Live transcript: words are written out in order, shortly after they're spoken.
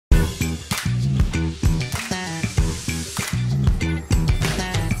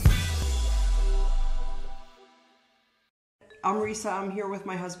I'm Risa. I'm here with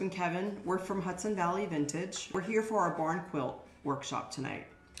my husband Kevin. We're from Hudson Valley Vintage. We're here for our barn quilt workshop tonight.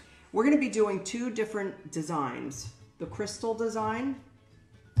 We're going to be doing two different designs, the crystal design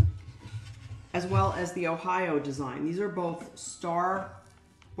as well as the Ohio design. These are both star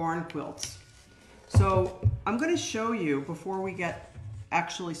barn quilts. So I'm going to show you, before we get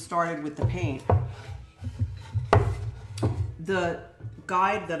actually started with the paint, the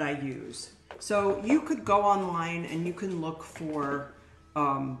guide that I use. So you could go online and you can look for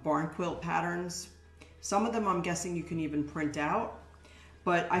barn quilt patterns. Some of them I'm guessing you can even print out.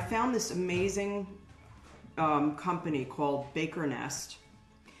 But I found this amazing company called Baker Nest,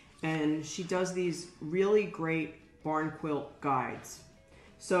 and she does these really great barn quilt guides.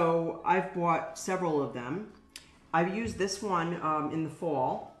 So I've bought several of them. I've used this one in the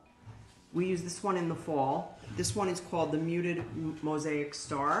fall. We use this one in the fall. This one is called the Muted Mosaic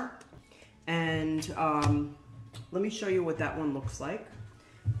Star. And let me show you what that one looks like.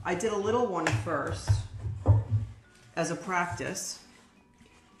 I did a little one first as a practice,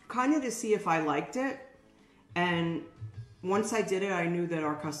 kind of to see if I liked it. And once I did it, I knew that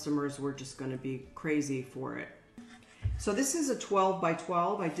our customers were just going to be crazy for it. So this is a 12 by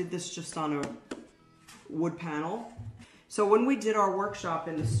 12. I did this just on a wood panel. So when we did our workshop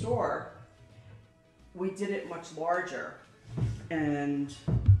in the store, we did it much larger. And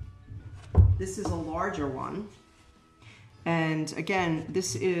this is a larger one. And again,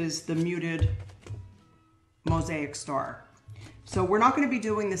 this is the Muted Mosaic Star. So we're not going to be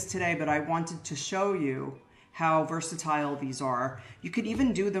doing this today, but I wanted to show you how versatile these are. You could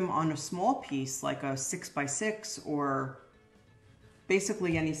even do them on a small piece, like a 6 by 6 or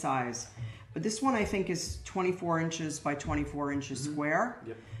basically any size. But this one I think is 24 inches by 24 inches square.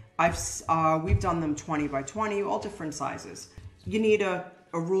 Yep. We've done them 20 by 20, all different sizes. You need a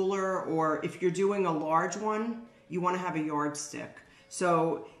ruler, or if you're doing a large one, you want to have a yardstick.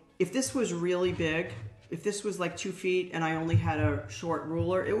 So if this was really big, if this was like 2 feet and I only had a short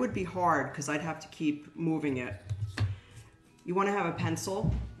ruler, it would be hard because I'd have to keep moving it. You want to have a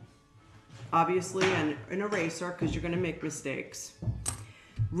pencil, obviously, and an eraser because you're going to make mistakes.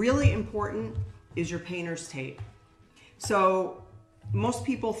 Really important is your painter's tape. So most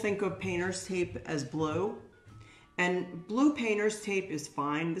people think of painter's tape as blue, and blue painter's tape is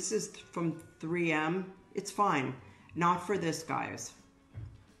fine. This is from 3M. It's fine. Not for this, guys.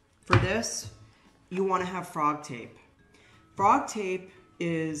 For this, you want to have frog tape. Frog tape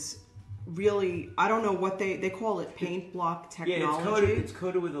is really, I don't know what they call it, paint block technology. Yeah, it's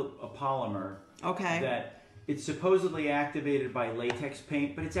coated with a polymer. Okay. That it's supposedly activated by latex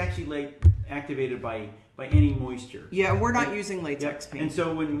paint, but it's actually activated by any moisture. Yeah, we're not using latex paint. And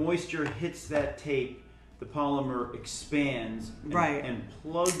so when moisture hits that tape, the polymer expands and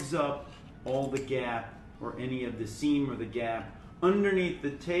plugs up all the gap or any of the seam or the gap underneath the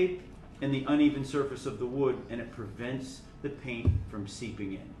tape and the uneven surface of the wood, and it prevents the paint from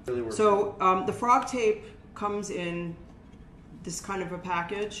seeping in. Really so the frog tape comes in this kind of a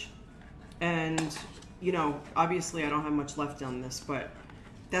package, and you know, obviously I don't have much left on this, but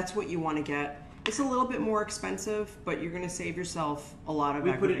that's what you want to get. It's a little bit more expensive, but you're going to save yourself a lot of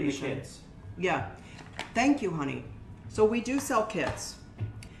aggravation. We put it in the kits. Yeah. Thank you, honey. So we do sell kits.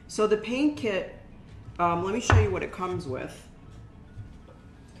 So the paint kit, let me show you what it comes with.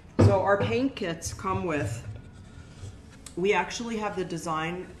 So our paint kits come with, we actually have the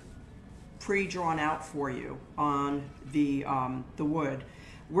design pre-drawn out for you on the wood.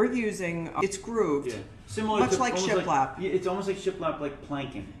 We're using, it's grooved, similar much to like shiplap. It's almost like shiplap, like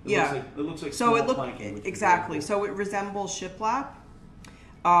planking. It looks like so small planking. Exactly. So it resembles shiplap,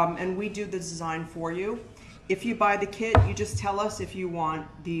 and we do the design for you. If you buy the kit, you just tell us if you want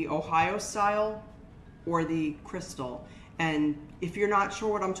the Ohio style or the crystal. And if you're not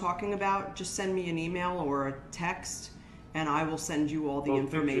sure what I'm talking about, just send me an email or a text, and I will send you all the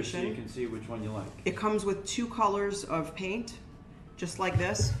information. So you can see which one you like. It comes with 2 colors of paint, just like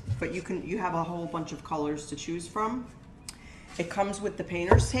this, but you have a whole bunch of colors to choose from. It comes with the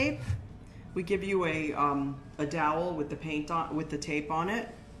painter's tape. We give you a dowel with the tape on it.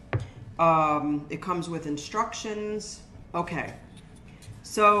 It comes with instructions. Okay,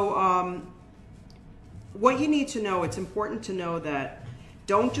 so what you need to know, it's important to know that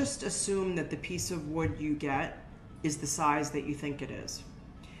don't just assume that the piece of wood you get is the size that you think it is.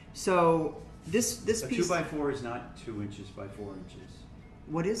 So this piece... 2x4 is not 2 inches by 4 inches.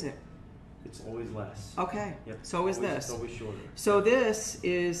 What is it? It's always less. Okay, yep. So is this. It's always shorter. So this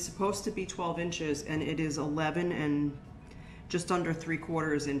is supposed to be 12 inches, and it is 11 and just under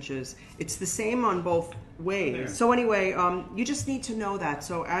 3/4 inches. It's the same on both ways. There. So anyway, you just need to know that.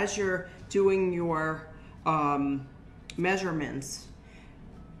 So as you're doing your measurements,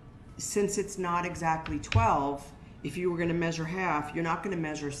 since it's not exactly 12, if you were going to measure half, you're not going to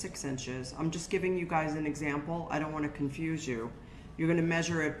measure 6 inches. I'm just giving you guys an example. I don't want to confuse you. You're going to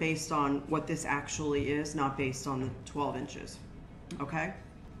measure it based on what this actually is, not based on the 12 inches. Okay?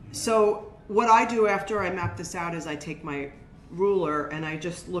 So what I do after I map this out is I take my ruler and I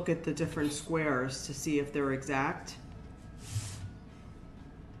just look at the different squares to see if they're exact.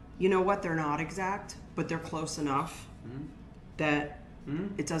 You know what? They're not exact, but they're close enough that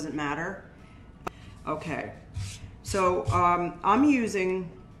it doesn't matter. Okay. So I'm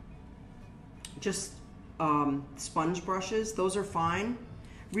using just sponge brushes. Those are fine.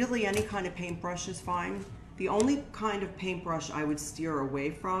 Really, any kind of paintbrush is fine. The only kind of paintbrush I would steer away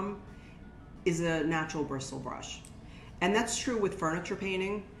from is a natural bristle brush. And that's true with furniture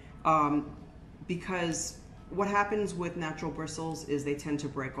painting, because what happens with natural bristles is they tend to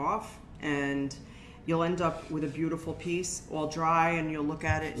break off, and you'll end up with a beautiful piece all dry, and you'll look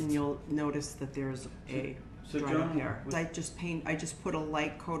at it and you'll notice that there's a dry up here. I just put a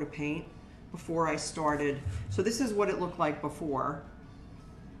light coat of paint before I started. So this is what it looked like before.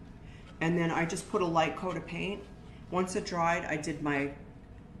 And then I just put a light coat of paint. Once it dried, I did my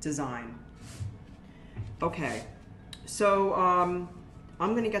design. Okay, so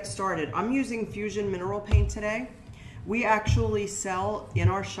I'm gonna get started. I'm using Fusion mineral paint today. We actually sell in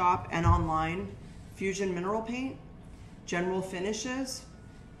our shop and online Fusion mineral paint, general finishes,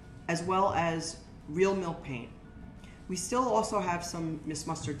 as well as real milk paint. We still also have some Miss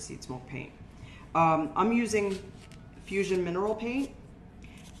Mustard Seed smoke paint. I'm using Fusion mineral paint.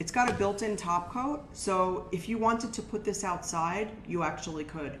 It's got a built-in top coat, so if you wanted to put this outside, you actually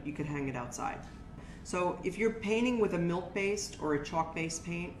could. You could hang it outside. So if you're painting with a milk-based or a chalk-based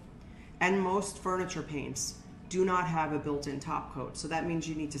paint, and most furniture paints do not have a built-in top coat, so that means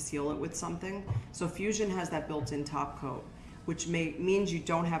you need to seal it with something. So Fusion has that built-in top coat, which means you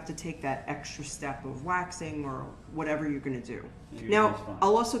don't have to take that extra step of waxing or whatever you're going to do. Now,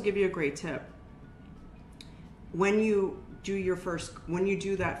 I'll also give you a great tip. When you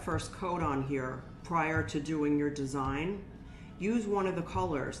do that first coat on here prior to doing your design, use one of the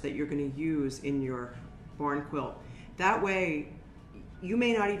colors that you're going to use in your barn quilt. That way, you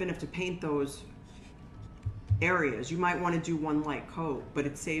may not even have to paint those areas. You might want to do one light coat, but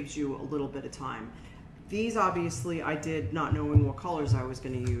it saves you a little bit of time. These obviously I did not knowing what colors I was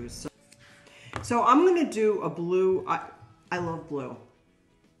going to use. So I'm going to do a blue. I love blue.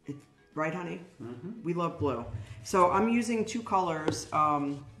 Right, honey? Mm-hmm. We love blue. So I'm using two colors.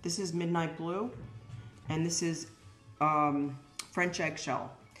 This is Midnight Blue, and this is French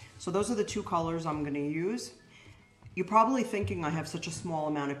Eggshell. So those are the two colors I'm going to use. You're probably thinking I have such a small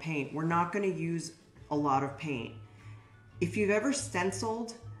amount of paint. We're not going to use a lot of paint. If you've ever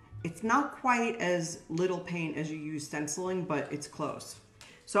stenciled, it's not quite as little paint as you use stenciling, but it's close.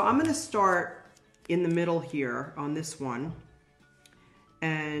 So I'm going to start in the middle here on this one.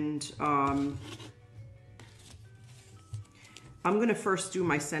 And I'm going to first do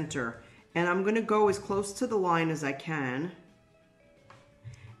my center. And I'm going to go as close to the line as I can.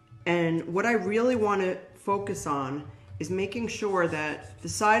 And what I really want to focus on is making sure that the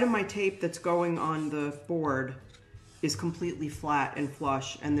side of my tape that's going on the board is completely flat and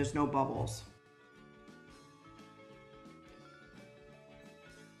flush and there's no bubbles.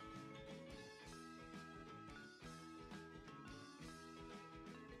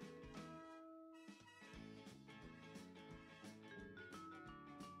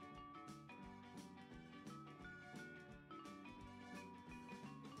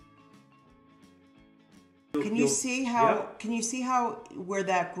 Can you see how? Yep. Can you see how where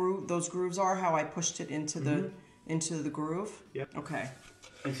that groove, those grooves are? How I pushed it into the groove? Yep. Okay.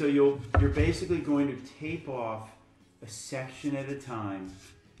 And so you're basically going to tape off a section at a time,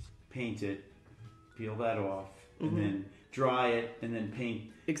 paint it, peel that off, and then dry it, and then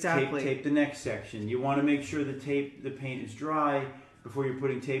paint. Exactly. Tape the next section. You want to make sure the paint is dry before you're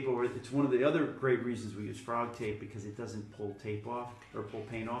putting tape over it. It's one of the other great reasons we use frog tape, because it doesn't pull tape off or pull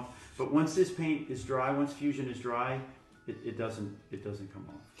paint off. But once this paint is dry, once Fusion is dry, it doesn't come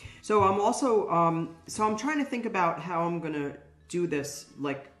off. So I'm also so I'm trying to think about how I'm gonna do this.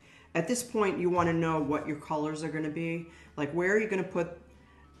 Like at this point, you want to know what your colors are going to be. Like where are you going to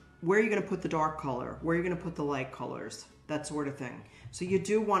put the dark color? Where are you going to put the light colors? That sort of thing. So you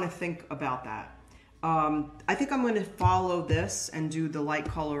do want to think about that. I think I'm going to follow this and do the light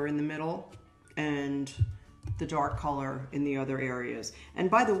color in the middle and the dark color in the other areas. And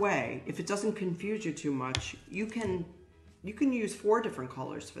by the way, if it doesn't confuse you too much, you can use 4 different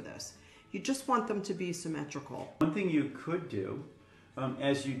colors for this. You just want them to be symmetrical. One thing you could do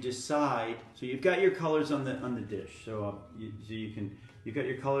as you decide. So you've got your colors on the dish. So you've got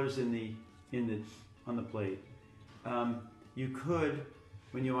your colors on the plate. You could,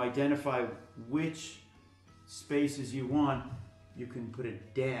 when you identify which spaces you want, you can put a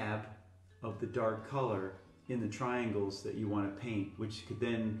dab of the dark color in the triangles that you want to paint, which could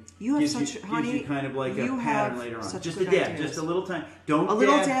then gives you kind of like a pattern later on. Just a dab, just a little time. A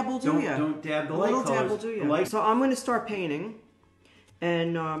little dab will do you. Don't dab the light colors. A little dab will do you. So I'm going to start painting,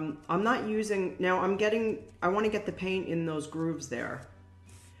 and I'm not using, now I want to get the paint in those grooves there.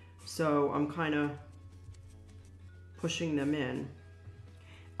 So I'm kind of pushing them in.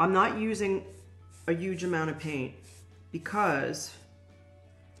 I'm not using a huge amount of paint because,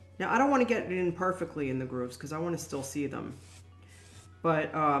 now I don't want to get it in perfectly in the grooves because I want to still see them.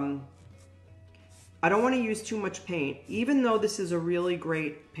 But I don't want to use too much paint. Even though this is a really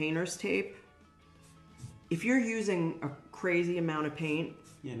great painter's tape, if you're using a crazy amount of paint,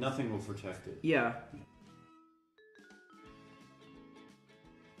 yeah, nothing will protect it. Yeah.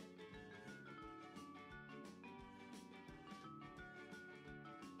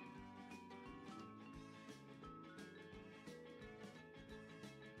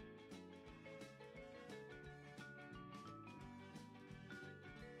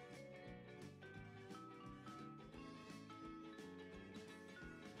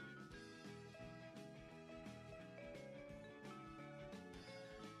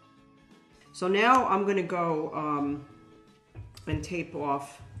 So now I'm going to go and tape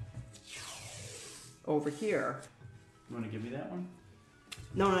off over here. You want to give me that one?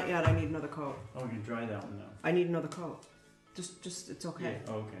 No, not yet. I need another coat. Oh, you can dry that one now. I need another coat. Just it's okay.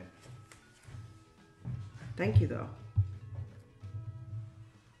 Yeah. Oh, okay. Thank you, though.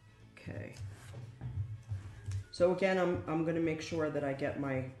 Okay. So again, I'm going to make sure that I get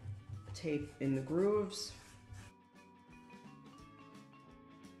my tape in the grooves.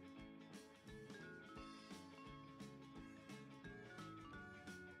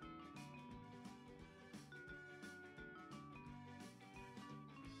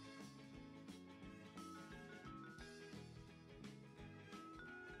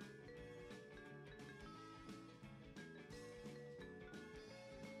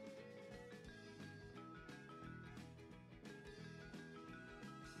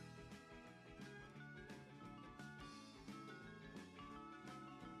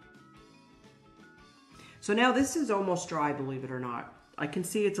 So now this is almost dry, believe it or not. I can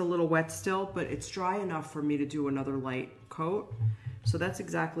see it's a little wet still, but it's dry enough for me to do another light coat. So that's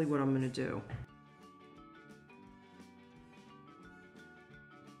exactly what I'm going to do.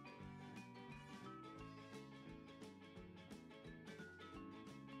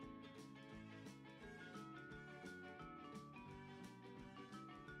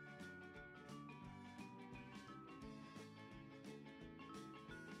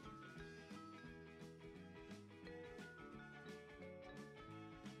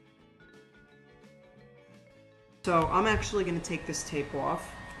 So I'm actually going to take this tape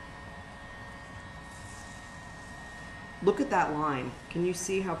off. Look at that line. Can you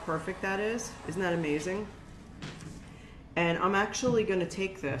see how perfect that is? Isn't that amazing? And I'm actually going to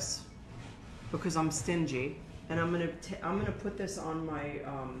take this because I'm stingy, and I'm going to put this on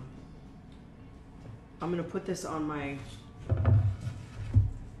my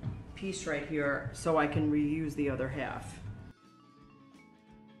piece right here so I can reuse the other half.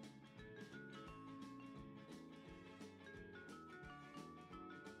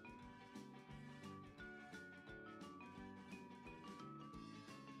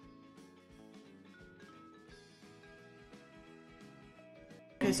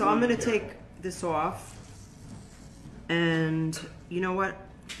 Okay, so I'm going to take this off, and you know what?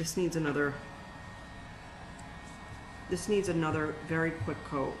 This needs another very quick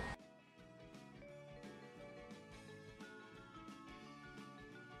coat.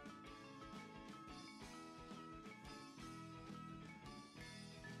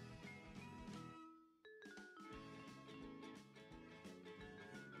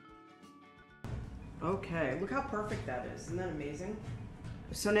 Okay, look how perfect that is. Isn't that amazing?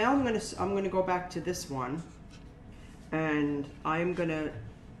 So now I'm gonna go back to this one, and I'm gonna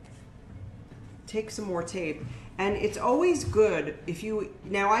take some more tape. And it's always good if you,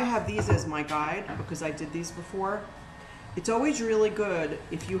 now I have these as my guide because I did these before. It's always really good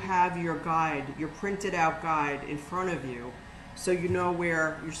if you have your guide, your printed out guide in front of you, so you know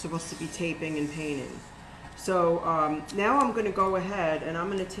where you're supposed to be taping and painting. So now I'm gonna go ahead and I'm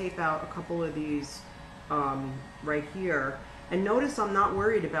gonna tape out a couple of these right here. And notice I'm not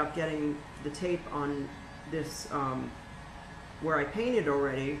worried about getting the tape on this where I painted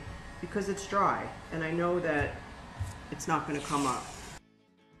already because it's dry and I know that it's not going to come up.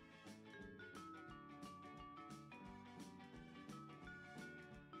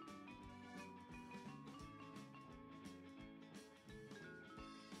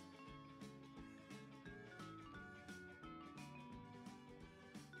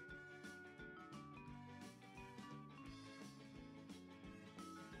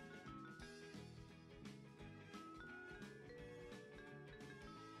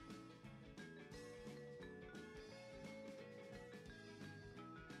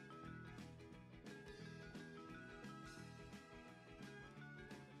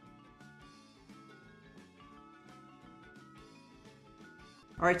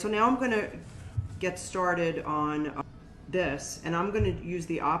 All right, so now I'm gonna get started on this, and I'm gonna use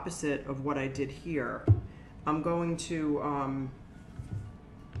the opposite of what I did here. I'm going to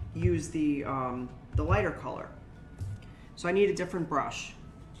use the lighter color. So I need a different brush.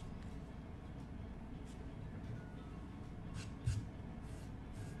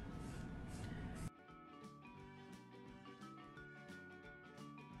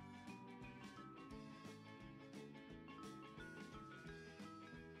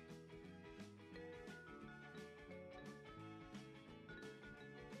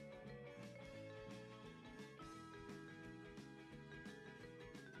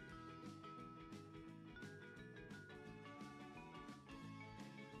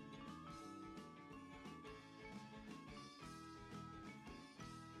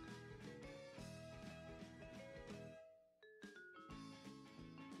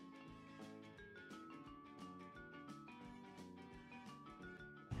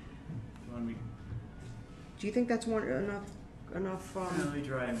 Do you think that's more enough? Let me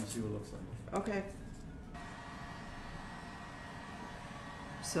dry it and we'll see what it looks like. Okay.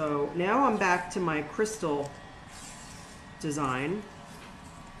 So now I'm back to my crystal design.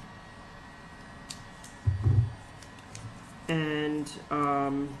 And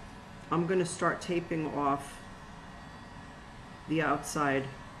I'm going to start taping off the outside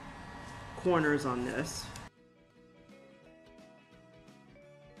corners on this.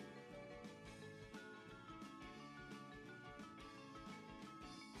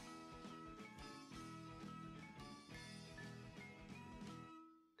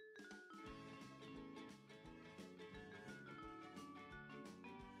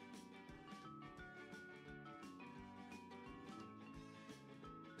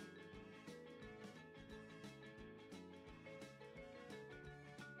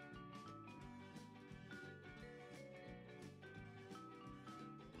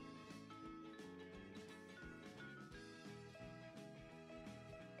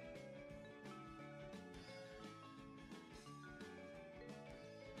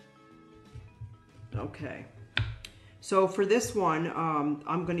 Okay, so for this one,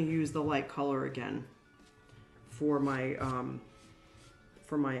 I'm going to use the light color again for my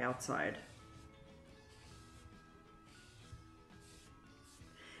outside.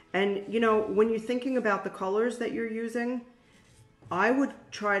 And you know, when you're thinking about the colors that you're using, I would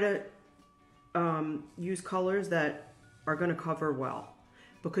try to use colors that are going to cover well,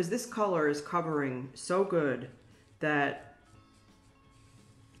 because this color is covering so good that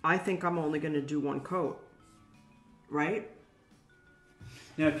I think I'm only going to do one coat, right?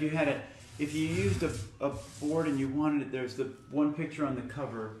 Now, if you used a board and you wanted it, there's the one picture on the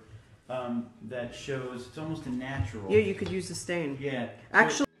cover that shows it's almost a natural. Yeah, you could use the stain. Yeah.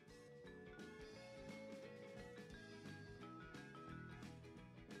 Actually.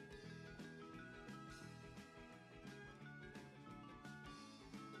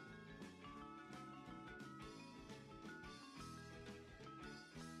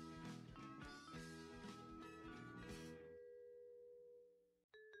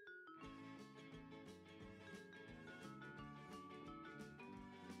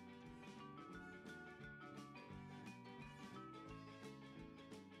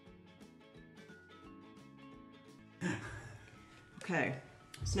 Okay,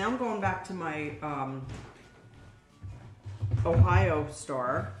 so now I'm going back to my Ohio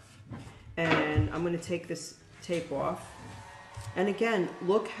star, and I'm going to take this tape off. And again,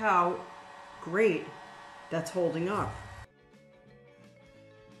 look how great that's holding up.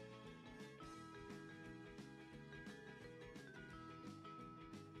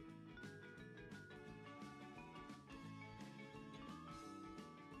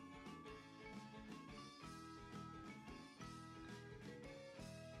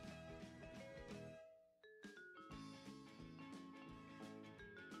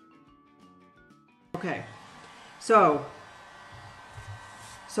 Okay, so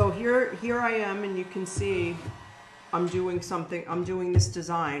here I am, and you can see I'm doing this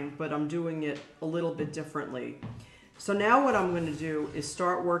design, but I'm doing it a little bit differently. So now what I'm going to do is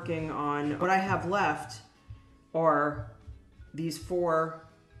start working on what I have left are these 4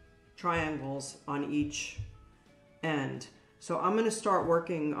 triangles on each end. So I'm going to start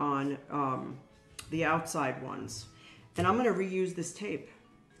working on the outside ones, and I'm going to reuse this tape.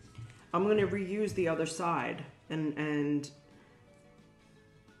 I'm going to reuse the other side, and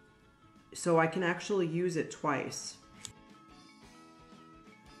so I can actually use it twice.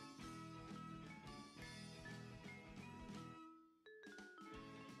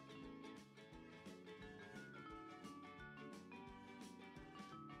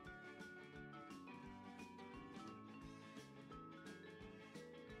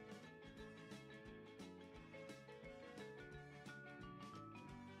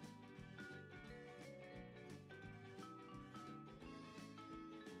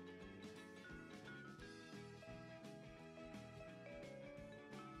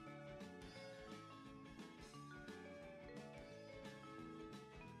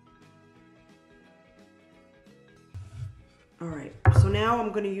 All right, so now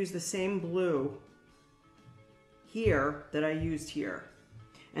I'm going to use the same blue here that I used here.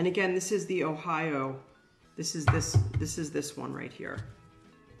 And again, this is the Ohio. This is this one right here.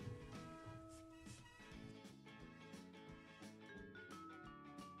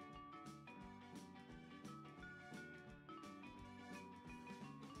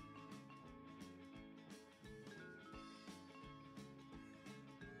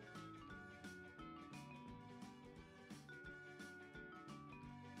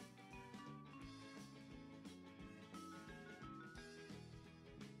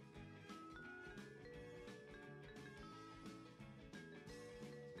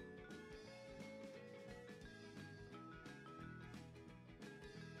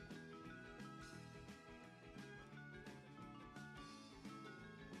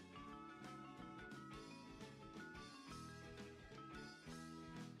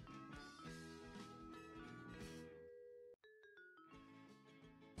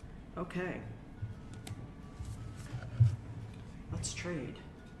 Okay. Let's trade.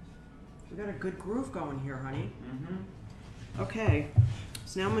 We got a good groove going here, honey. Mm-hmm. Okay.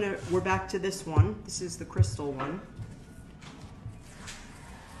 So now we're back to this one. This is the crystal one.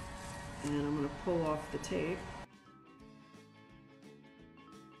 And I'm gonna pull off the tape.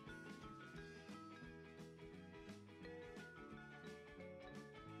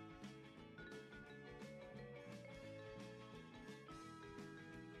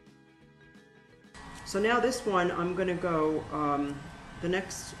 So now this one, I'm going to go, the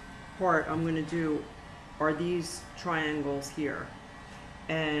next part I'm going to do are these triangles here.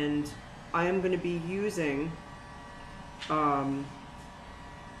 And I am going to be using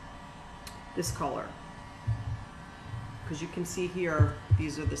this color. Because you can see here,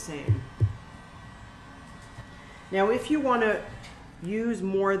 these are the same. Now if you want to use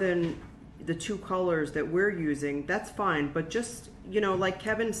more than the two colors that we're using, that's fine. But just, you know, like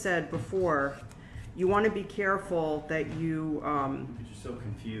Kevin said before, you want to be careful that you you're so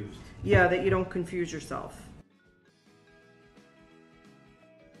confused. Yeah, that you don't confuse yourself.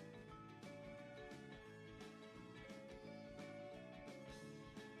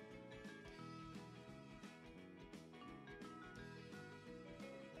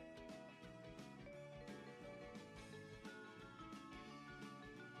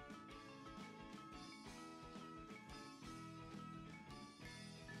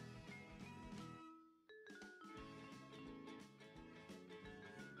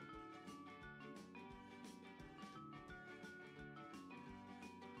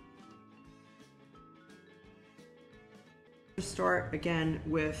 Start again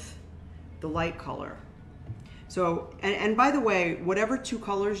with the light color. So, and by the way, whatever two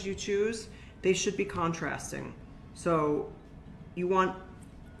colors you choose, they should be contrasting. So you want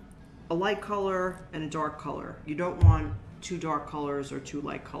a light color and a dark color. You don't want two dark colors or two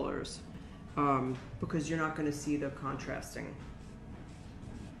light colors because you're not going to see the contrasting.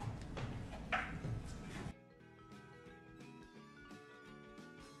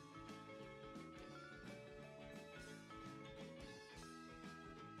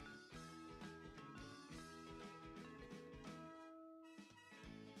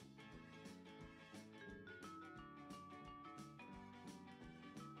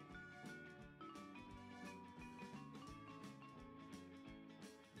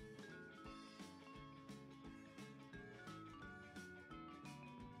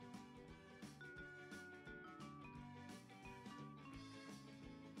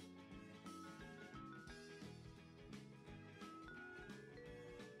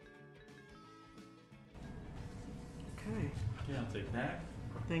 Okay. Yeah, I'll take that.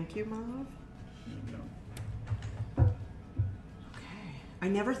 Thank you, my love. There you go. Okay. I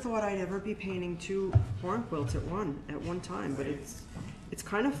never thought I'd ever be painting two barn quilts at one time, but it's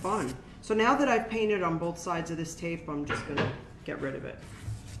kind of fun. So now that I've painted on both sides of this tape, I'm just gonna get rid of it.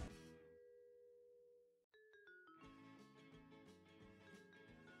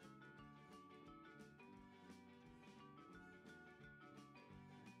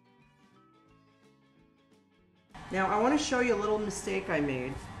 Now I want to show you a little mistake I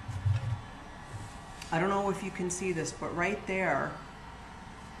made. I don't know if you can see this, but right there,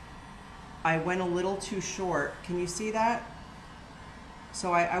 I went a little too short. Can you see that?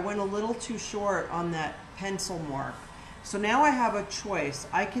 So I went a little too short on that pencil mark. So now I have a choice.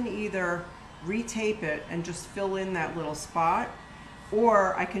 I can either retape it and just fill in that little spot,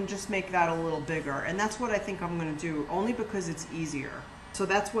 or I can just make that a little bigger. And that's what I think I'm gonna do, only because it's easier. So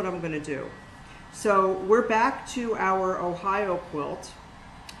that's what I'm gonna do. So we're back to our Ohio quilt.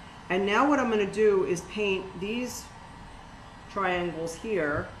 And now what I'm going to do is paint these triangles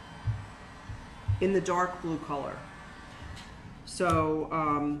here in the dark blue color. So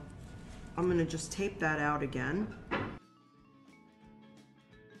I'm going to just tape that out again.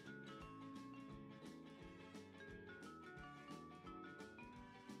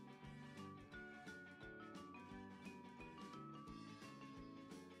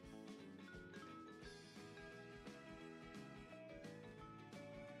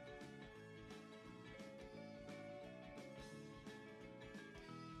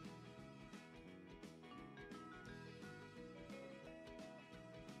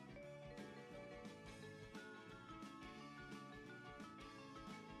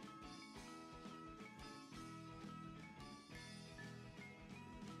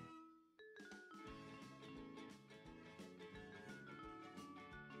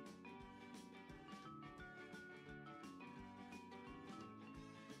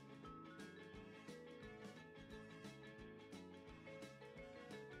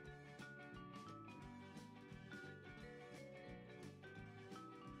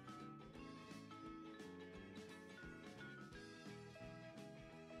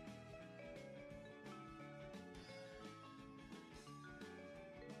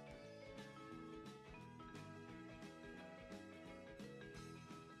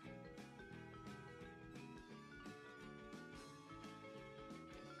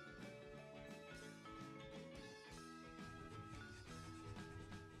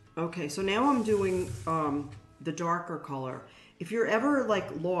 Okay, so now I'm doing the darker color. If you're ever like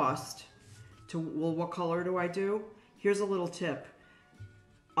lost to, well, what color do I do? Here's a little tip.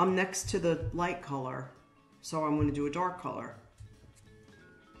 I'm next to the light color, so I'm going to do a dark color.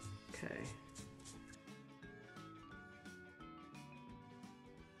 Okay.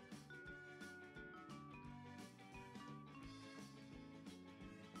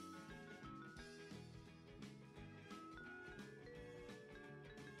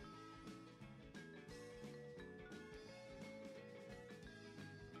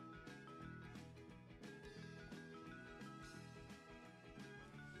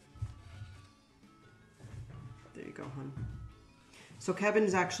 There you go, hon. So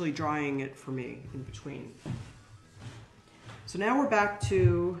Kevin's actually drying it for me in between. So now we're back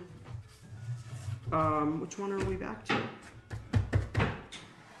to, which one are we back to?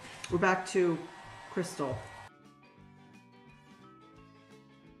 We're back to Crystal.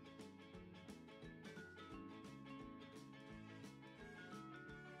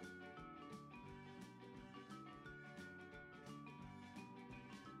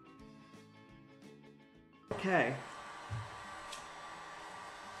 Okay.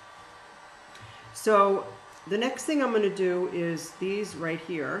 So the next thing I'm going to do is these right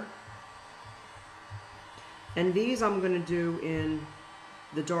here. And these I'm going to do in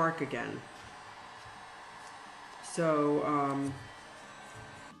the dark again. So,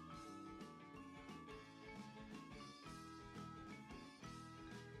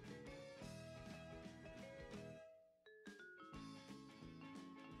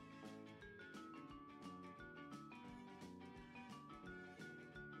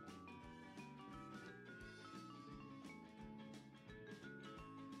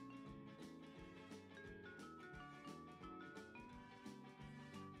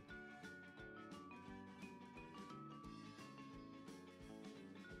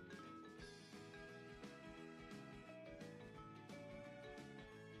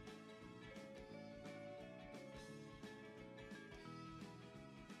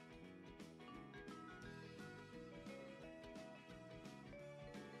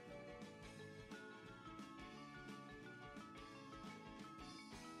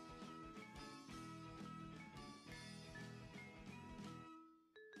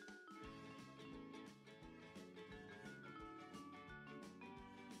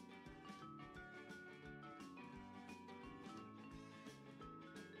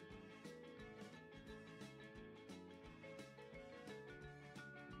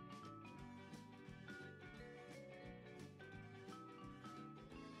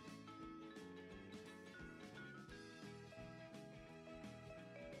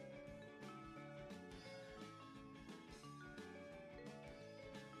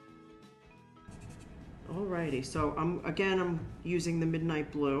 alrighty, so I'm using the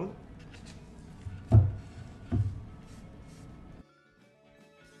Midnight Blue.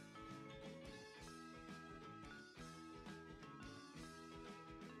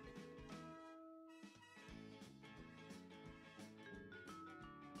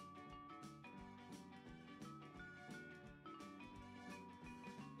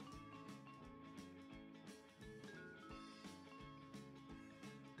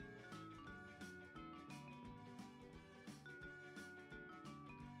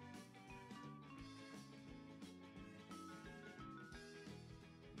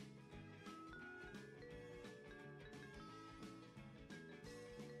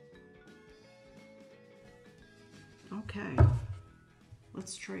 Okay,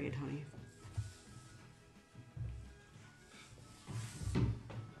 let's trade, honey.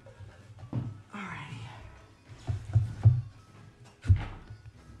 Alrighty.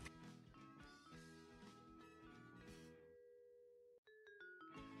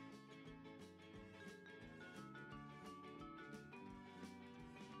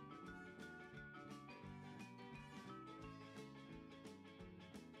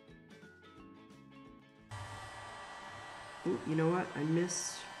 Ooh, you know what? I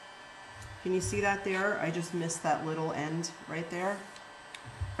missed. Can you see that there? I just missed that little end right there.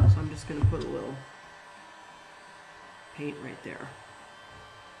 So I'm just going to put a little paint right there.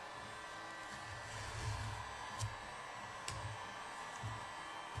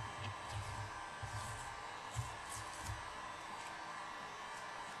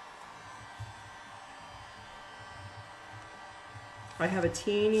 I have a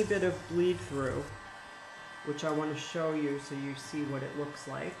teeny bit of bleed through, which I want to show you so you see what it looks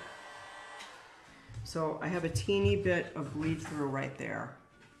like. So I have a teeny bit of bleed through right there.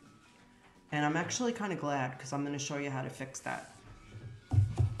 And I'm actually kind of glad because I'm going to show you how to fix that.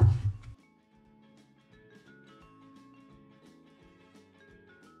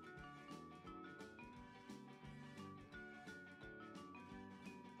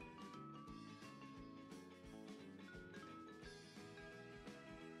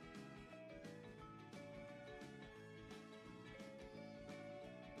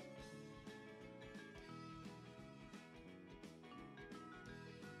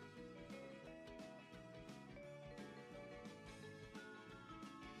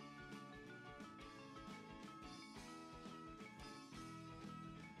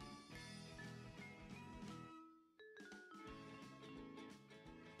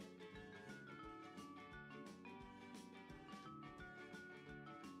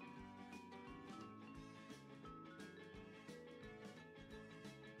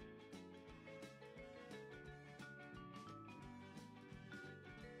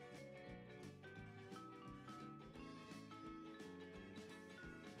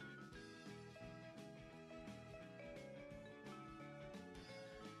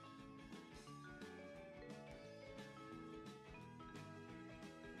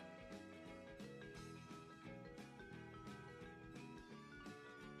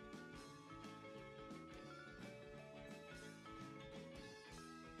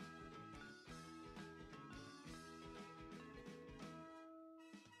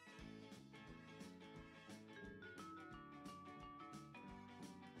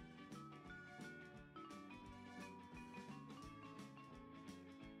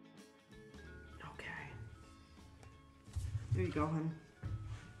 There you go, hon.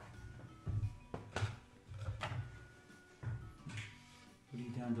 What are you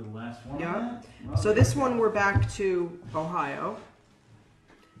down to the last one? Yeah. Well, So this one we're back to Ohio.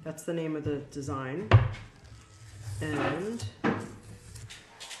 That's the name of the design. And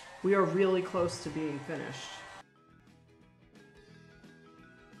we are really close to being finished.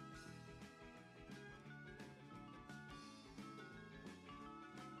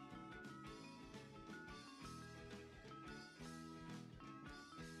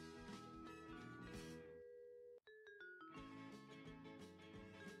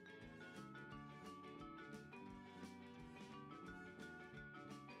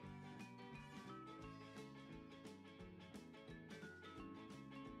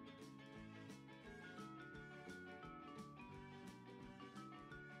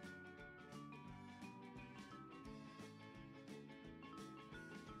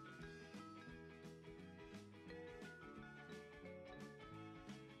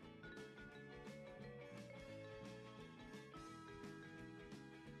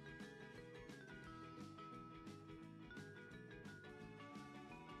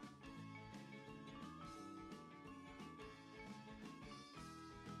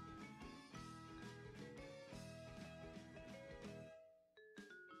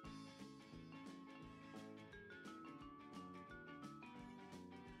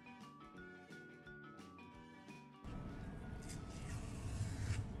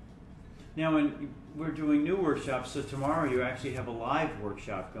 Now, when we're doing new workshops, so tomorrow you actually have a live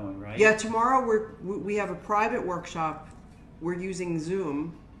workshop going, right? Yeah, tomorrow we have a private workshop. We're using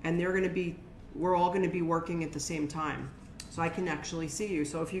Zoom, and we're all going to be working at the same time, so I can actually see you.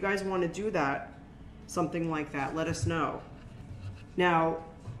 So if you guys want to do that, something like that, let us know. Now,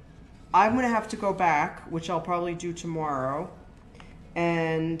 I'm going to have to go back, which I'll probably do tomorrow,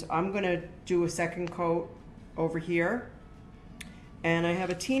 and I'm going to do a second coat over here. And I have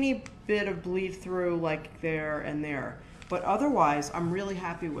a teeny bit of bleed through like there and there. But otherwise, I'm really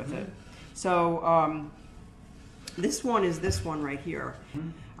happy with it. So This one is this one right here.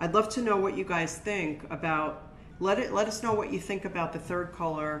 I'd love to know what you guys think about, let us know what you think about the third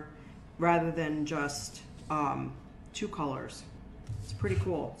color rather than just 2 colors. It's pretty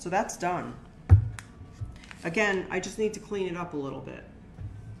cool. So that's done. Again, I just need to clean it up a little bit,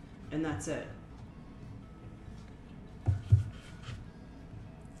 and that's it.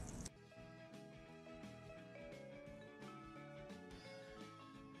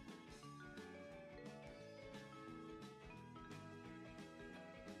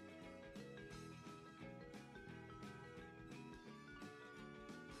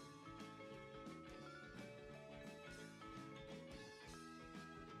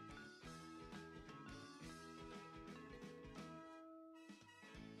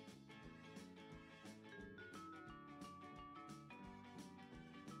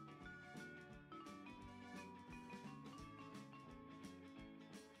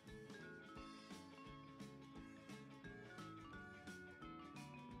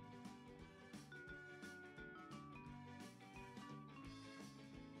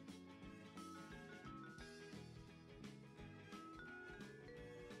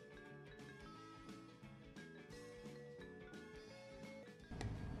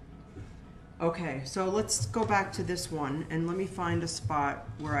 Okay, so let's go back to this one and let me find a spot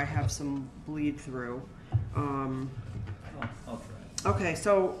where I have some bleed through. I'll try it. Okay,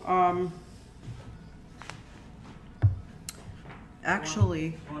 so actually,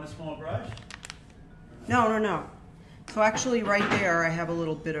 You want a small brush? no. So actually right there I have a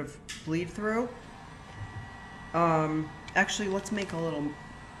little bit of bleed through. Actually, let's make a little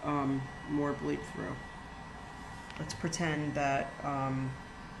more bleed through. Let's pretend that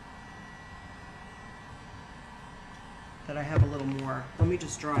that I have a little more. Let me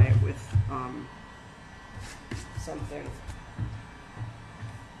just dry it with something.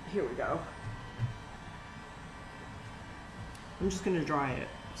 Here we go. I'm just going to dry it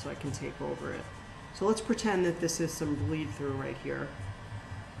so I can tape over it. So let's pretend that this is some bleed through right here.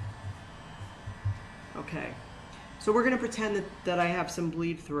 Okay. So we're going to pretend that I have some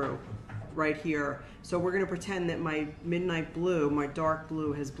bleed through right here. So we're going to pretend that my midnight blue, my dark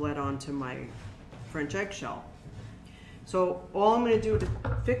blue, has bled onto my French eggshell. So all I'm going to do to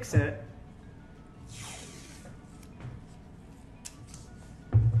fix it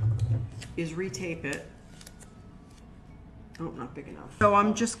is retape it. Oh, not big enough. So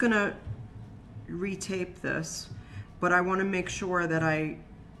I'm just going to retape this, but I want to make sure that I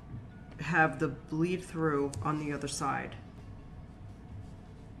have the bleed through on the other side.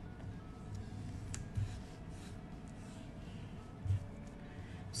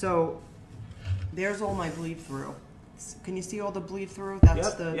 So there's all my bleed through. Can you see all the bleed through?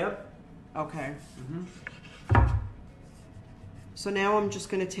 That's Yep. Okay. So now I'm just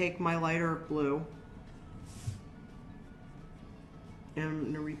going to take my lighter blue and I'm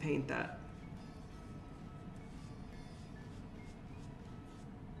going to repaint that.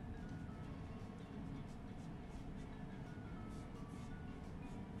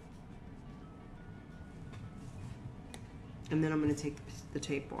 And then I'm going to take the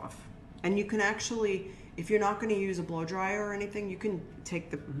tape off. And you can actually, if you're not going to use a blow dryer or anything, you can take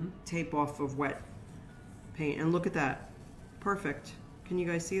the tape off of wet paint. And look at that. Perfect. Can you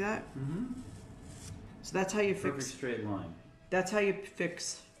guys see that? So that's how you fix. Perfect straight line. That's how you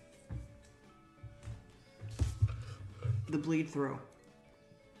fix the bleed through.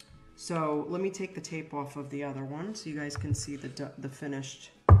 So let me take the tape off of the other one so you guys can see the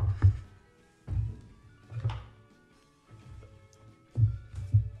finished.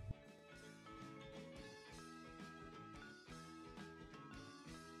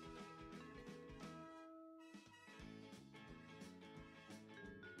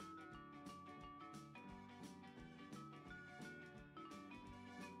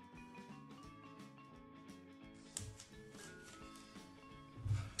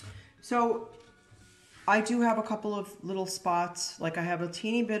 So I do have a couple of little spots, like I have a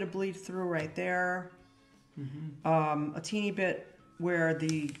teeny bit of bleed through right there, a teeny bit where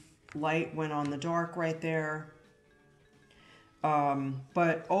the light went on the dark right there,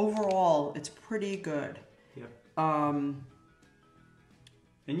 but overall it's pretty good. Yep. And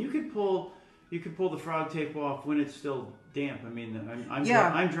you could pull the frog tape off when it's still damp. I mean,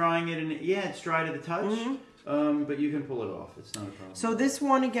 I'm drying it, and it's dry to the touch. But you can pull it off. It's not a problem. So this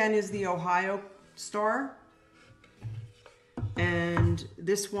one again is the Ohio Star, and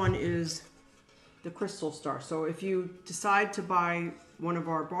this one is the Crystal Star. So if you decide to buy one of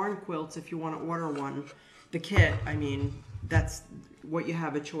our barn quilts, if you want to order one, the kit, I mean, that's what you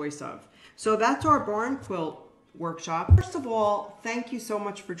have a choice of. So that's our barn quilt workshop. First of all, thank you so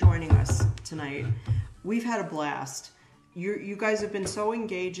much for joining us tonight. we've had a blast. You guys have been so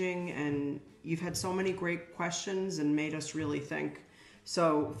engaging, and you've had so many great questions and made us really think.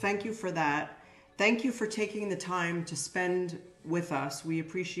 So thank you for that. Thank you for taking the time to spend with us. We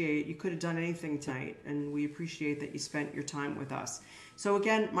appreciate, you could have done anything tonight, and we appreciate that you spent your time with us. So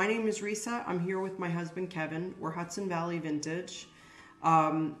again, my name is Risa. I'm here with my husband, Kevin. We're Hudson Valley Vintage.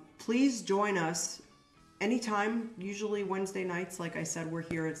 Please join us anytime, usually Wednesday nights. Like I said, we're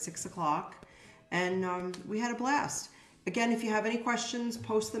here at 6 o'clock, and we had a blast. Again, if you have any questions,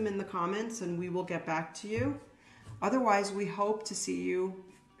 post them in the comments and we will get back to you. Otherwise, we hope to see you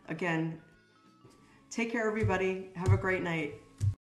again. Take care, everybody. Have a great night.